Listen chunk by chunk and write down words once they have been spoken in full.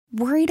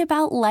Worried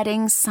about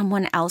letting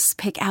someone else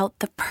pick out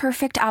the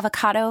perfect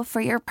avocado for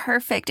your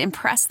perfect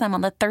impress them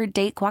on the third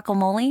date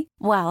guacamole?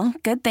 Well,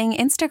 good thing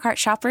Instacart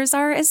shoppers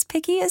are as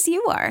picky as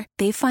you are.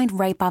 They find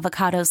ripe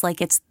avocados like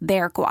it's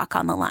their guac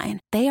on the line.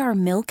 They are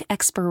milk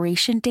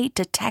expiration date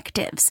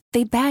detectives.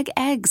 They bag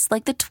eggs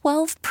like the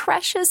 12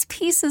 precious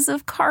pieces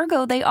of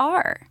cargo they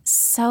are.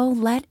 So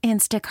let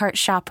Instacart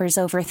shoppers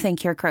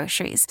overthink your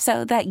groceries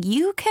so that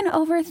you can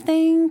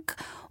overthink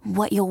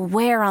what you'll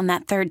wear on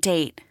that third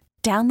date.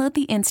 Download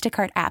the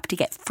Instacart app to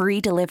get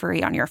free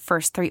delivery on your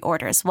first 3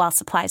 orders while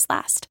supplies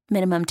last.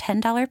 Minimum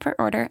 $10 per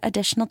order.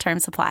 Additional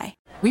terms apply.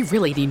 We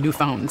really need new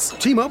phones.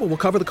 T-Mobile will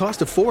cover the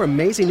cost of 4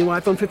 amazing new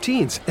iPhone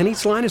 15s, and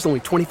each line is only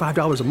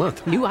 $25 a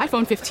month. New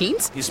iPhone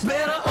 15s? It's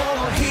better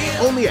over here.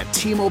 Only at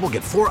T-Mobile,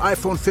 get 4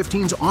 iPhone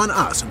 15s on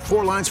us and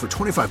 4 lines for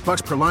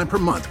 $25 per line per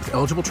month with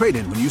eligible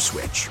trade-in when you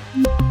switch.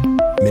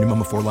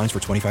 Minimum of 4 lines for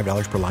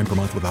 $25 per line per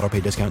month with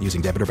autopay discount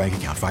using debit or bank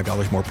account.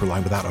 $5 more per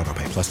line without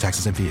autopay, plus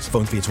taxes and fees.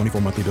 Phone fee at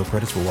 24 monthly bill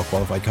credits for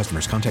well-qualified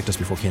customers. Contact us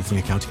before canceling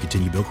account to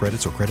continue bill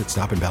credits or credit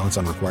stop and balance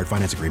on required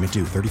finance agreement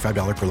due.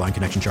 $35 per line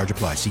connection charge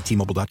applies. See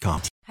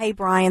T-Mobile.com. Hey,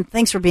 Brian,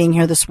 thanks for being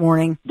here this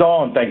morning.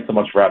 Dawn, thanks so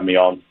much for having me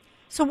on.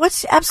 So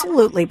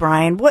absolutely,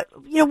 Brian,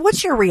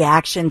 what's your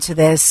reaction to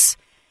this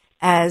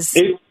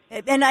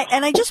and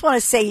I just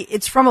want to say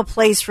it's from a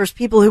place for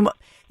people who,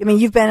 I mean,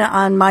 you've been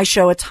on my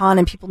show a ton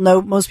and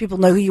most people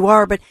know who you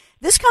are, but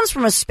this comes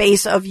from a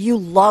space of you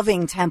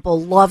loving Temple,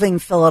 loving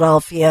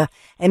Philadelphia,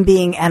 and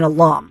being an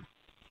alum.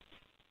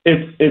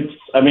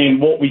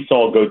 What we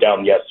saw go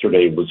down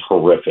yesterday was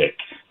horrific.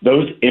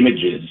 Those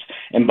images,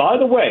 and by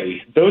the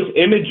way, those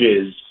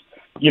images,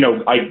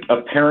 I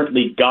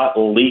apparently got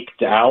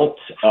leaked out,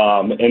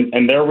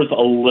 and there was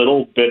a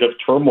little bit of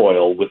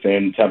turmoil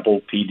within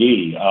Temple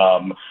PD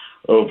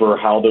over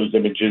how those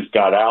images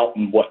got out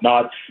and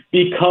whatnot,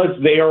 because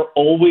they are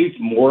always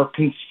more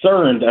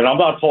concerned, and I'm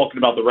not talking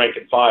about the rank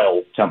and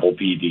file Temple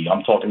PD,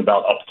 I'm talking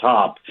about up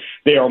top.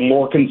 They are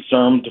more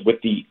concerned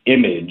with the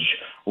image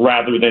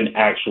rather than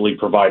actually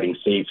providing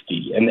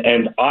safety.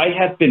 And I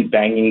have been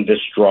banging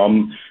this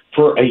drum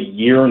for a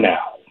year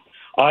now.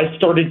 I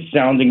started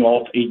sounding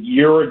off a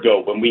year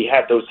ago when we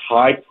had those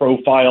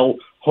high-profile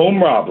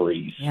home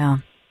robberies. Yeah.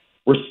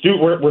 Where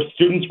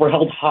students were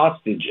held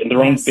hostage in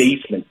their own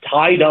basement,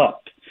 tied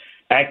up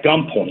at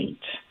gunpoint.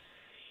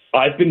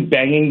 I've been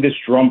banging this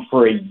drum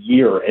for a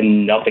year,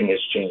 and nothing has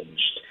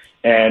changed.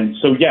 And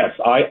so, yes,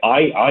 I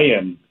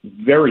am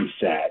very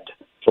sad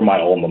for my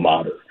alma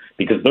mater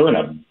because they're in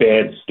a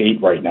bad state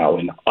right now,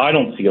 and I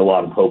don't see a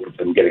lot of hope of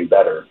them getting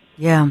better.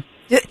 Yeah.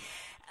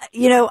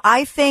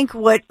 I think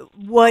what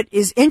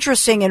is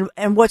interesting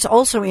and what's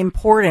also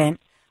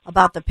important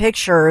about the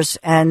pictures,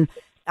 and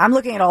I'm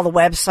looking at all the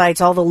websites,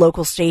 all the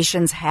local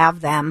stations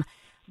have them.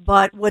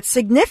 But what's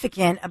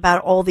significant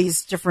about all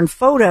these different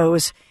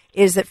photos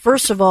is that,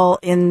 first of all,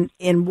 in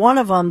one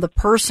of them, the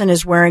person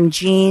is wearing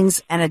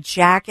jeans and a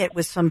jacket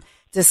with some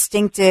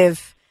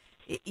distinctive,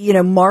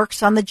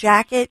 marks on the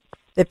jacket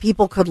that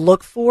people could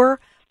look for.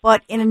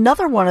 But in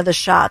another one of the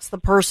shots, the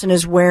person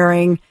is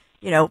wearing,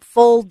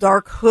 full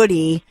dark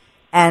hoodie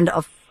and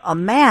a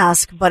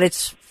mask, but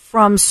it's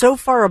from so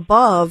far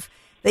above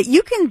that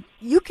you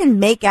can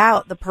make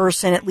out the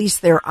person, at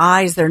least their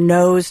eyes, their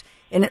nose,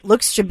 and it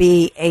looks to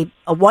be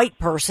a white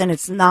person.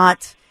 It's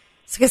not,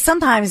 because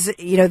sometimes,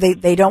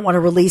 they don't want to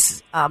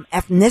release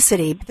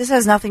ethnicity, but this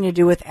has nothing to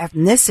do with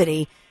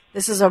ethnicity.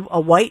 This is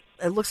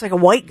it looks like a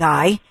white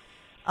guy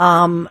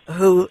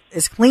who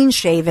is clean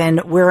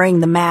shaven, wearing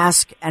the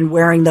mask and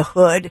wearing the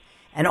hood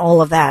and all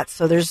of that.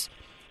 So there's,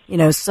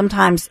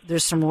 sometimes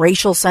there's some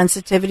racial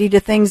sensitivity to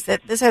things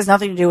that this has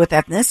nothing to do with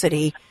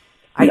ethnicity.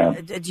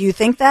 Yeah. Do you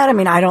think that? I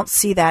mean, I don't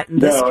see that in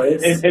this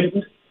case.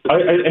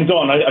 And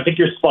Dawn, I think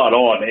you're spot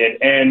on.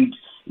 And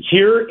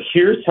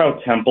here's how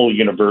Temple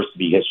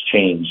University has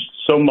changed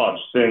so much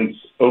since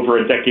over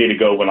a decade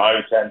ago when I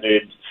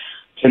attended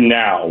to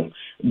now.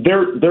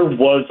 There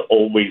was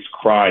always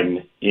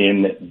crime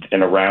in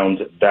and around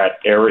that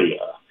area.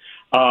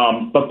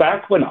 But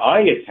back when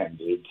I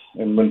attended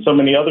and when so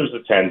many others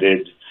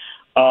attended,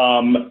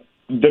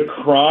 the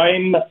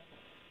crime,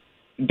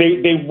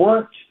 they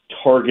weren't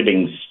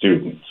targeting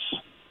students.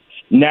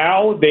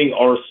 Now they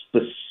are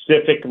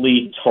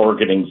specifically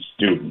targeting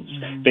students.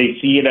 Mm-hmm. They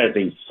see it as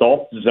a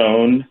soft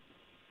zone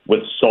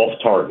with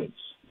soft targets,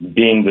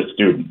 being the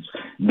students.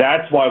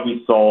 That's why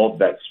we saw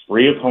that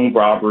spree of home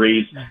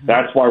robberies. Mm-hmm.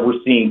 That's why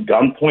we're seeing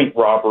gunpoint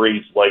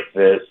robberies like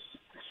this.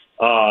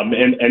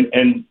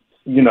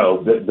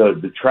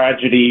 The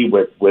tragedy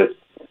with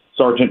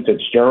Sergeant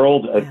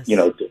Fitzgerald, yes.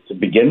 To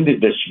begin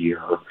this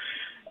year,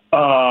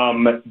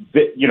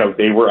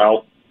 they were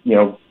out,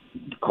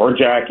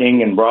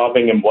 carjacking and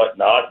robbing and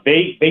whatnot.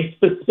 They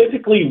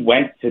specifically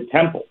went to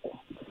Temple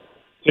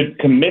to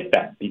commit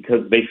that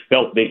because they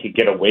felt they could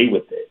get away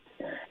with it.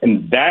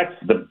 And that's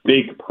the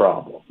big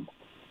problem.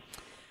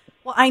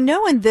 Well, I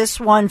know in this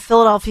one,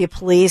 Philadelphia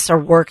police are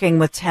working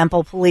with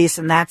Temple police,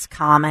 and that's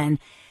common.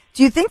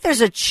 Do you think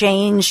there's a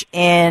change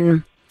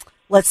in,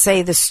 let's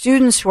say, the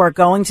students who are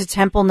going to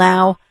Temple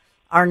now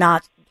are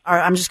not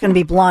I'm just going to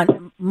be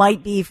blunt,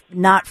 might be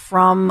not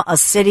from a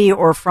city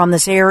or from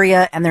this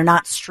area, and they're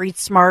not street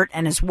smart,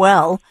 and as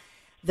well,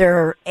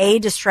 they're A,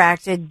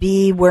 distracted,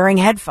 B, wearing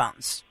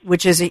headphones,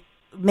 which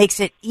makes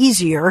it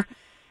easier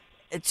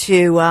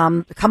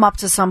to come up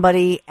to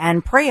somebody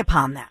and prey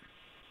upon them.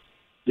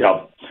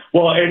 Yeah.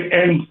 Well,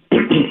 and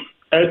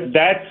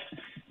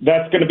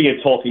that's going to be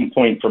a talking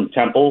point from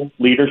Temple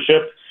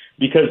leadership,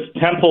 because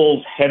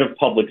Temple's head of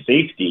public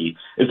safety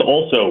is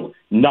also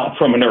not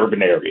from an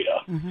urban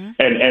area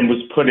and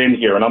was put in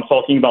here. And I'm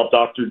talking about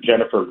Dr.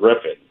 Jennifer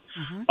Griffin.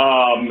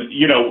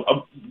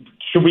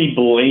 Should we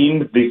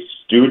blame the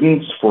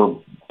students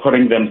for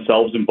putting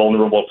themselves in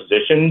vulnerable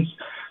positions?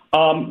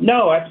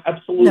 No,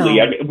 absolutely.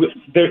 No. I mean,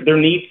 there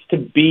needs to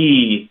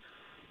be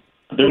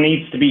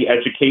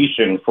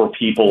education for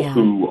people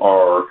who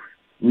are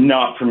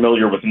not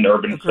familiar with an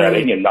urban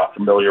setting and not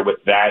familiar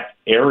with that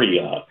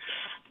area.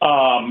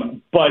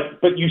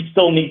 But you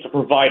still need to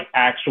provide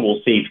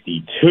actual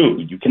safety too.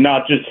 You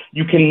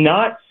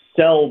cannot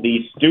sell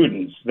these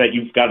students that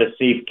you've got a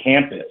safe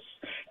campus,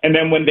 and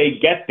then when they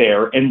get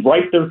there and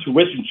write their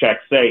tuition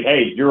check, say,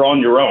 hey, you're on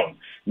your own.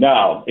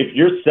 No, if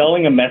you're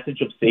selling a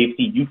message of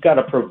safety, you've got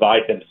to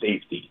provide them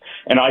safety.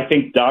 And I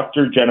think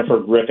Dr. Jennifer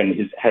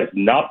Griffin has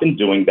not been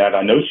doing that.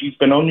 I know she's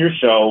been on your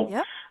show.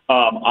 Yep.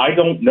 I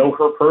don't know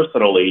her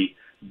personally,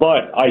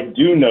 but I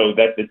do know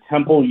that the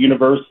Temple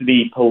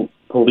University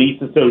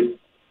Police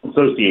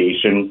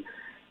Association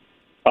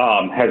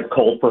has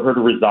called for her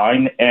to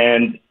resign.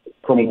 And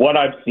from what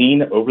I've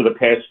seen over the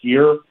past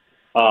year,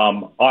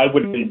 I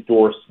would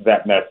endorse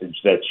that message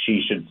that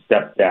she should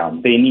step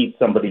down. They need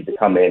somebody to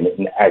come in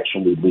and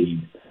actually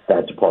lead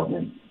that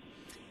department.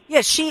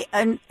 Yeah,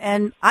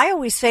 and I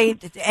always say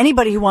that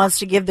anybody who wants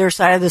to give their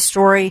side of the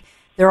story,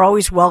 they're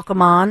always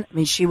welcome on. I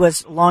mean, she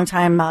was a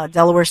longtime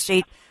Delaware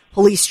State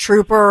Police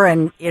trooper,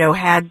 and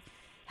had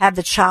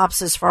the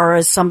chops as far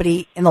as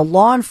somebody in the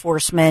law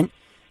enforcement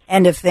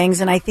end of things.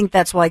 And I think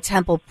that's why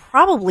Temple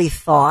probably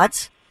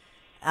thought,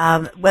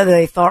 whether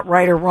they thought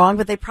right or wrong,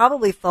 but they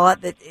probably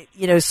thought that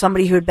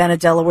somebody who had been a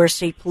Delaware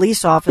State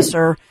police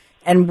officer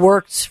and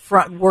worked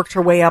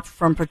her way up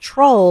from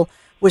patrol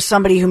was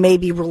somebody who may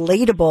be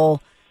relatable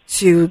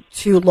to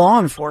law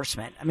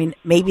enforcement. I mean,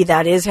 maybe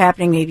that is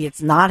happening, maybe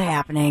it's not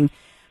happening.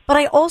 But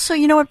I also,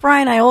 you know what,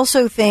 Brian, I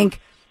also think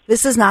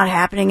this is not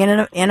happening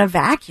in a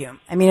vacuum.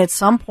 I mean, at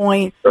some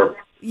point,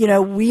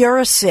 we are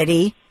a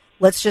city,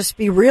 let's just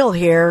be real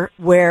here,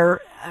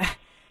 where,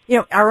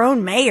 our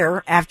own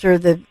mayor, after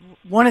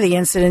one of the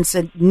incidents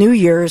at New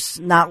Year's,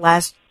 not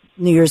last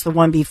New Year's, the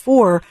one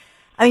before,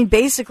 I mean,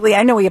 basically,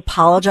 I know he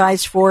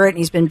apologized for it and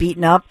he's been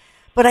beaten up,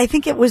 but I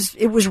think it was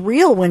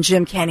real when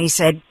Jim Kenney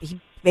said he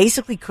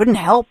basically couldn't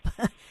help,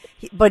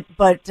 but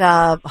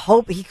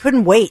hope he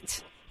couldn't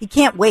wait. He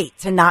can't wait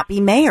to not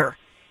be mayor.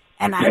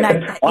 And I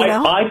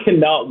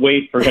cannot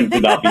wait for him to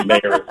not be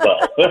mayor as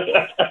well.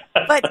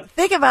 But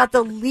think about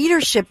the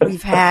leadership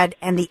we've had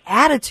and the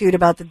attitude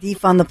about the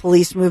defund the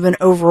police movement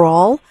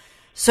overall.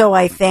 So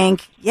I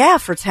think,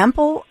 for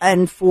Temple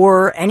and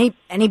for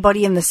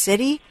anybody in the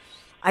city,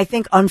 I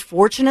think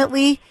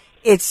unfortunately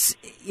it's,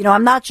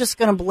 I'm not just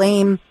going to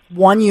blame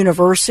one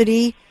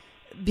university,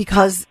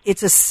 because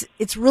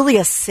it's really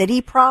a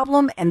city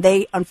problem, and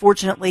they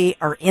unfortunately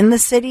are in the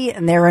city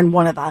and they're in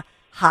one of the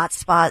hot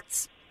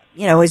spots,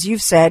 as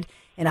you've said,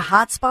 in a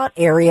hot spot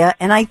area.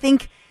 And I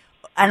think,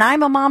 and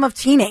I'm a mom of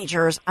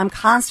teenagers, I'm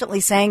constantly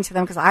saying to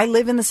them, because I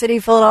live in the city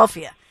of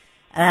Philadelphia,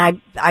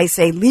 and I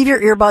say, leave your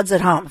earbuds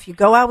at home. If you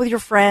go out with your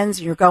friends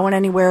and you're going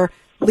anywhere,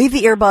 leave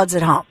the earbuds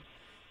at home,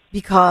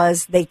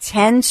 because they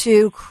tend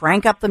to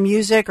crank up the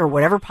music or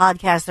whatever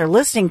podcast they're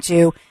listening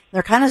to.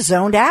 They're kind of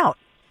zoned out.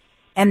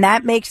 And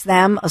that makes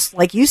them,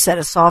 like you said,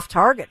 a soft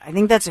target. I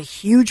think that's a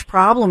huge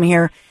problem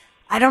here.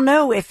 I don't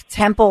know if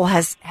Temple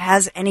has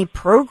any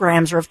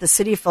programs, or if the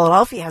city of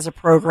Philadelphia has a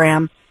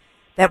program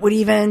that would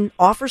even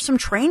offer some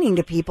training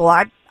to people.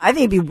 I think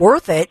it'd be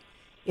worth it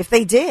if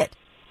they did.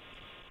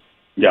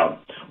 Yeah.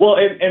 Well,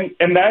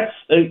 and that's,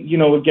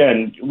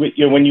 again,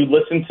 when you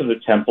listen to the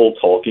Temple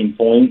talking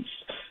points,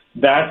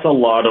 that's a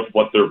lot of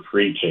what they're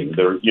preaching.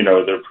 They're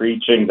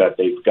preaching that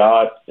they've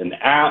got an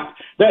app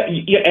that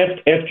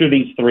after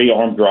these 3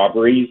 armed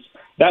robberies,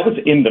 that was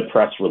in the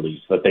press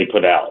release that they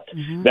put out,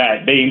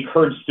 that they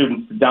encourage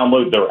students to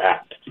download their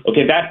app.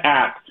 Okay, that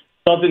app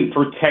doesn't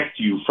protect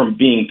you from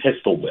being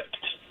pistol whipped.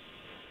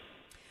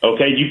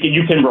 Okay,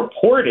 you can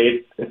report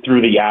it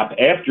through the app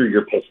after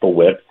you're pistol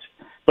whipped,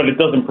 but it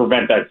doesn't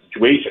prevent that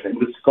situation and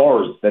the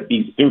scars that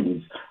these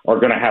students are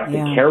going to have to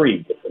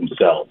carry with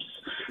themselves.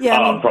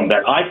 From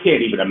that, I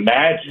can't even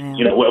imagine.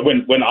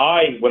 When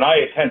I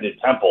attended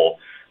Temple,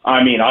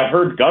 I mean, I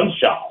heard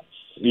gunshots.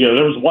 There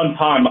was one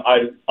time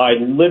I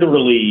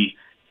literally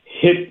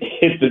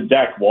hit the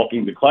deck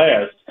walking to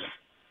class,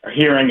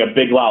 hearing a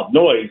big loud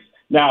noise.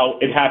 Now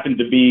it happened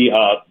to be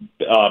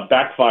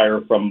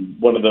backfire from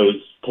one of those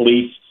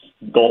police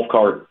golf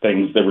cart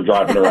things that were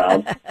driving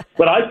around,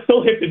 but I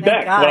still hit the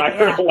deck when I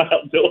heard a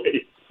loud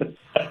noise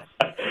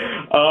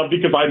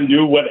because I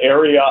knew what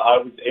area I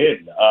was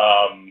in.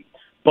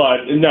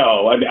 But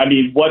no, I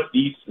mean, what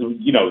these,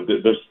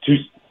 those two,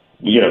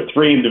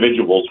 three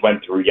individuals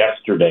went through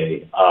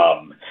yesterday,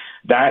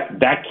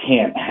 that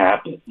can't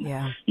happen.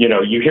 Yeah.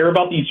 You hear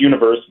about these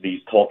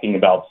universities talking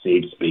about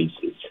safe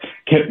spaces.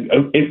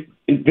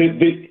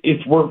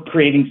 If we're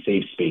creating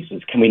safe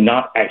spaces, can we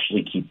not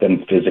actually keep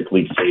them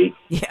physically safe?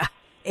 Yeah.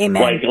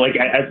 Amen. Like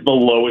as the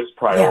lowest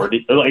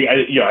priority,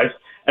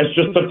 as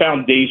just the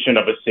foundation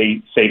of a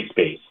safe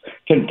space.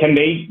 Can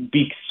they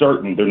be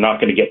certain they're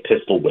not going to get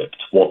pistol whipped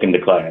walking to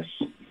class?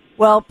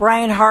 Well,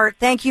 Brian Hart,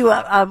 thank you.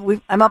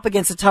 I'm up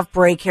against a tough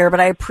break here,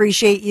 but I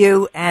appreciate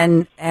you,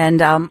 and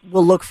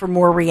we'll look for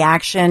more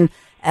reaction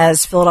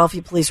as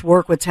Philadelphia police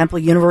work with Temple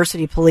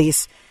University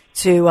police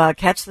to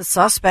catch the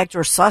suspect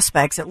or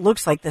suspects. It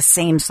looks like the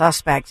same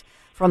suspect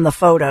from the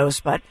photos,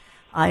 but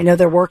I know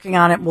they're working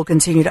on it. We'll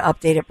continue to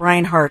update it.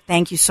 Brian Hart,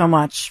 thank you so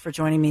much for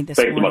joining me this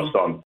morning. Thanks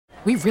so much, Don.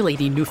 We really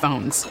need new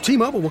phones.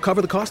 T-Mobile will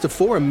cover the cost of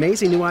 4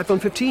 amazing new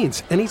iPhone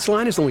 15s, and each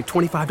line is only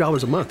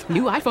 $25 a month.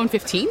 New iPhone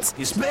 15s?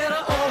 It's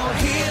better over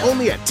here.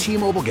 Only at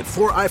T-Mobile, get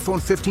 4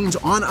 iPhone 15s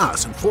on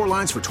us and 4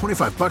 lines for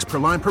 $25 per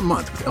line per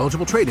month with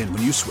eligible trade-in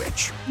when you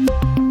switch.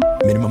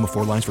 Minimum of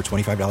 4 lines for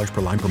 $25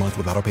 per line per month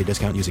with autopay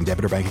discount using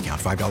debit or bank account.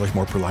 $5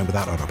 more per line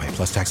without autopay,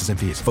 plus taxes and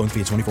fees. Phone fee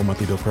at 24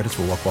 monthly bill credits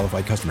for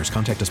well-qualified customers.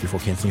 Contact us before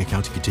canceling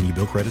account to continue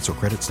bill credits or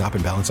credit stop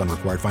and balance on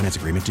required finance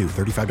agreement due.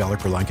 $35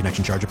 per line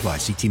connection charge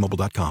applies. See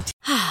T-Mobile.com.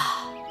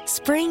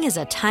 Spring is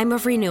a time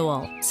of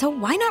renewal, so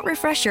why not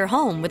refresh your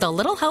home with a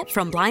little help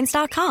from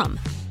Blinds.com?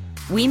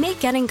 We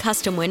make getting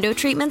custom window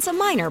treatments a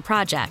minor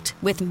project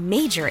with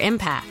major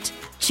impact.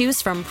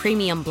 Choose from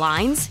premium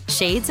blinds,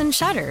 shades, and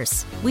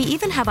shutters. We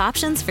even have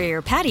options for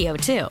your patio,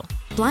 too.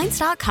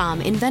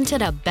 Blinds.com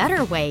invented a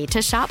better way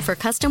to shop for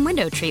custom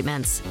window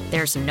treatments.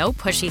 There's no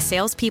pushy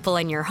salespeople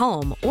in your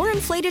home or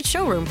inflated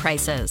showroom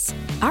prices.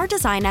 Our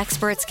design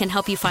experts can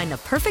help you find the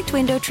perfect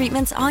window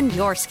treatments on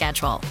your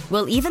schedule.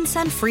 We'll even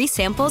send free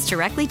samples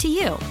directly to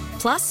you.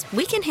 Plus,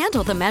 we can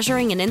handle the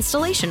measuring and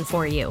installation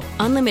for you.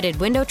 Unlimited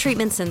window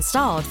treatments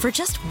installed for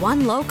just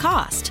one low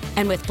cost.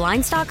 And with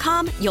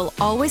Blinds.com, you'll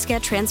always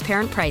get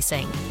transparent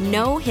pricing.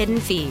 No hidden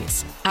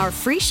fees. Our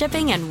free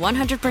shipping and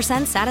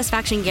 100%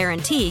 satisfaction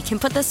guarantee can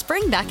put the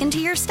spring back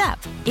into your step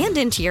and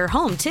into your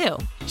home, too.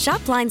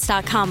 Shop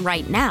Blinds.com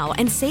right now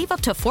and save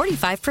up to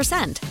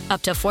 45%.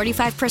 Up to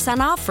 45%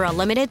 off for a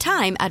limited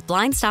time at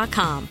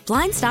Blinds.com.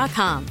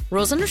 Blinds.com.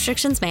 Rules and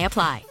restrictions may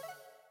apply.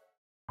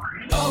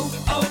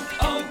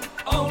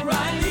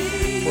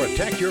 O'Reilly.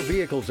 Protect your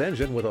vehicle's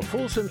engine with a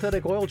full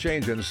synthetic oil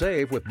change and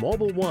save with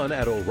Mobil 1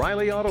 at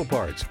O'Reilly Auto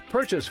Parts.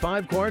 Purchase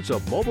 5 quarts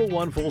of Mobil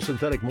 1 full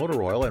synthetic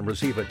motor oil and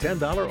receive a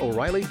 $10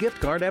 O'Reilly gift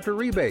card after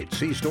rebate.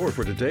 See store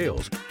for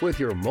details. With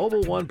your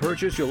Mobil 1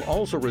 purchase, you'll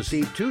also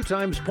receive 2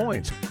 times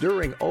points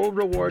during Old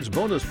Rewards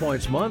Bonus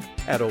Points Month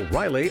at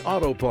O'Reilly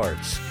Auto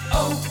Parts.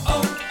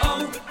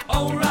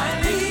 O'Reilly.